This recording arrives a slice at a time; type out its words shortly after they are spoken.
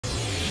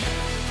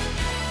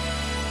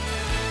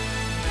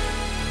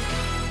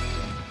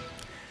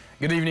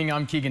Good evening,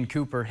 I'm Keegan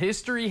Cooper.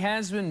 History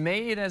has been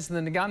made as the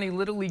Negaunee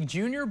Little League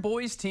junior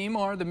boys team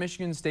are the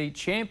Michigan State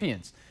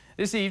champions.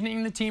 This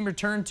evening, the team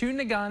returned to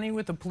Negaunee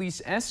with a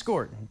police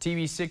escort.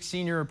 TV6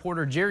 senior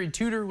reporter Jerry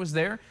Tudor was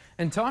there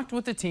and talked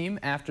with the team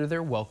after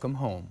their welcome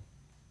home.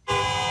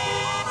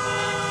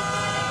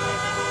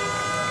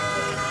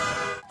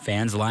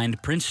 Fans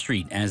lined Prince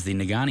Street as the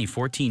Negaunee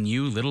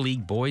 14U Little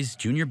League boys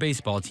junior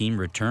baseball team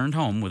returned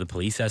home with a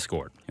police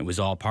escort. It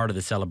was all part of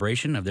the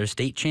celebration of their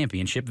state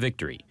championship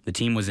victory. The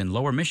team was in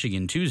Lower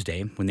Michigan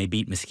Tuesday when they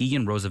beat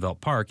Muskegon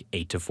Roosevelt Park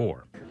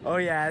 8-4. Oh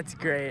yeah, it's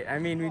great. I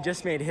mean, we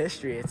just made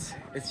history. It's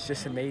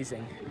just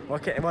amazing.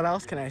 What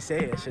else can I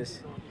say? It's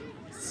just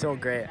so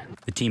great.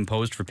 The team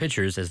posed for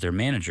pictures as their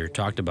manager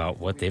talked about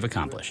what they've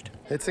accomplished.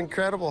 It's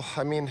incredible.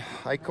 I mean,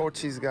 I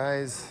coach these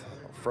guys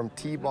from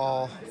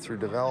T-ball through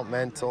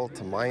developmental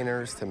to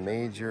minors to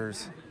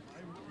majors,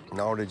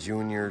 now to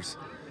juniors.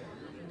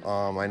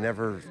 I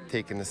never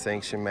taken the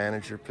sanction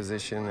manager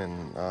position,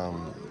 and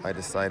I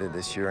decided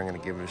this year I'm going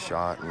to give it a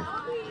shot, and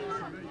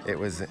it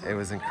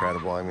was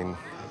incredible. I mean,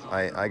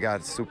 I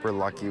got super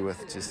lucky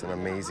with just an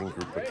amazing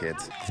group of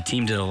kids. The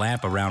team did a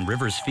lap around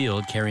Rivers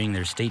Field carrying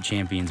their state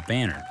champions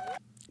banner.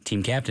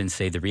 Team captains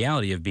say the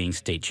reality of being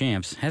state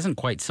champs hasn't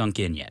quite sunk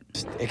in yet.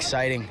 It's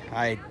exciting.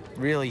 I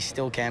really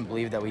still can't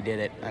believe that we did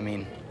it. I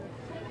mean,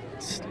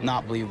 it's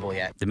not believable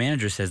yet. The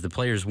manager says the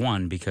players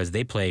won because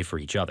they play for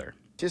each other.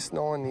 Just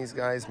knowing these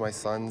guys, my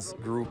son's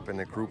group and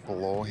the group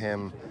below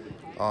him,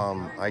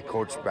 I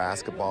coach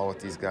basketball with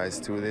these guys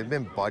too. They've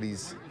been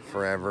buddies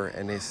forever,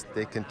 and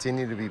they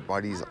continue to be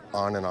buddies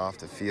on and off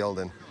the field,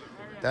 and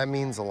that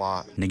means a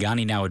lot.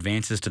 Negaunee now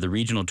advances to the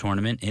regional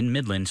tournament in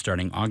Midland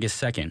starting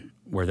August 2nd,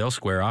 where they'll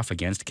square off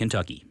against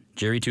Kentucky.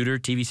 Jerry Tudor,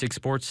 TV6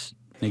 Sports,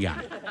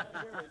 Negaunee.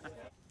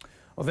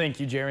 Well, thank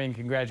you, Jerry, and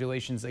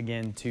congratulations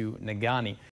again to Negaunee.